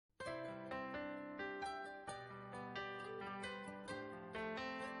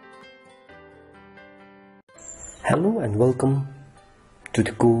Hello and welcome to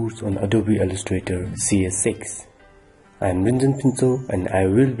the course on Adobe Illustrator CS6. I am Ranjan Pinto and I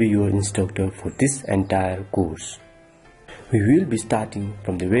will be your instructor for this entire course. We will be starting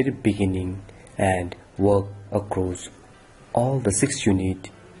from the very beginning and work across all the 6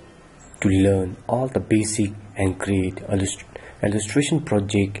 units to learn all the basic and create illustration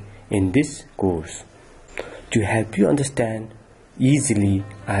project in this course. To help you understand easily,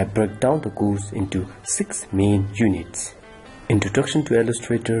 I break down the course into 6 main units: Introduction to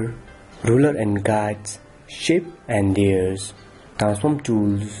Illustrator, Ruler and Guides, Shape and Layers, Transform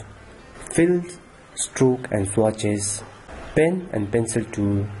Tools, Fills, Stroke and Swatches, Pen and Pencil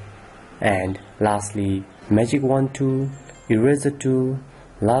Tool, and lastly Magic Wand Tool, Eraser Tool,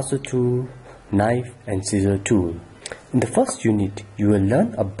 Lasso Tool, Knife and Scissor Tool. In the first unit, you will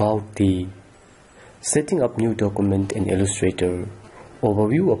learn about the setting up new document in Illustrator,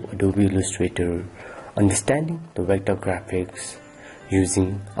 overview of Adobe Illustrator, understanding the vector graphics,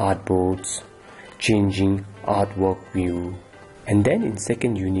 using artboards, changing artwork view, and then in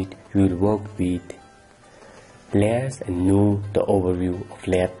second unit you will work with layers and know the overview of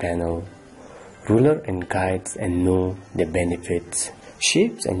layer panel, ruler and guides and know the benefits,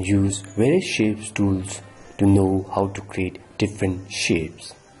 shapes and use various shapes tools to know how to create different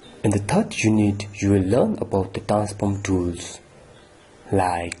shapes. In the third unit, you will learn about the transform tools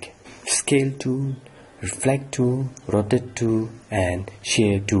like scale tool, reflect tool, rotate tool, and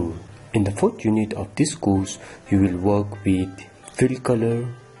share tool. In the fourth unit of this course, you will work with fill color,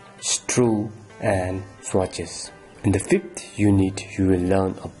 stroke, and swatches. In the fifth unit, you will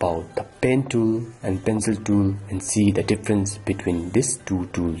learn about the pen tool and pencil tool and see the difference between these two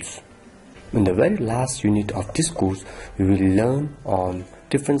tools. In the very last unit of this course, we will learn on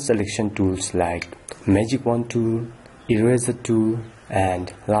different selection tools like Magic Wand Tool, Eraser Tool,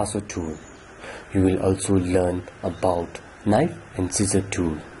 and Lasso Tool. You will also learn about Knife and Scissor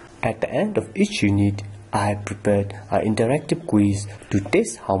Tool. At the end of each unit, I have prepared an interactive quiz to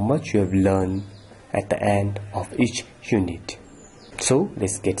test how much you have learned at the end of each unit. So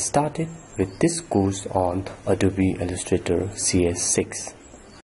let's get started with this course on Adobe Illustrator CS6.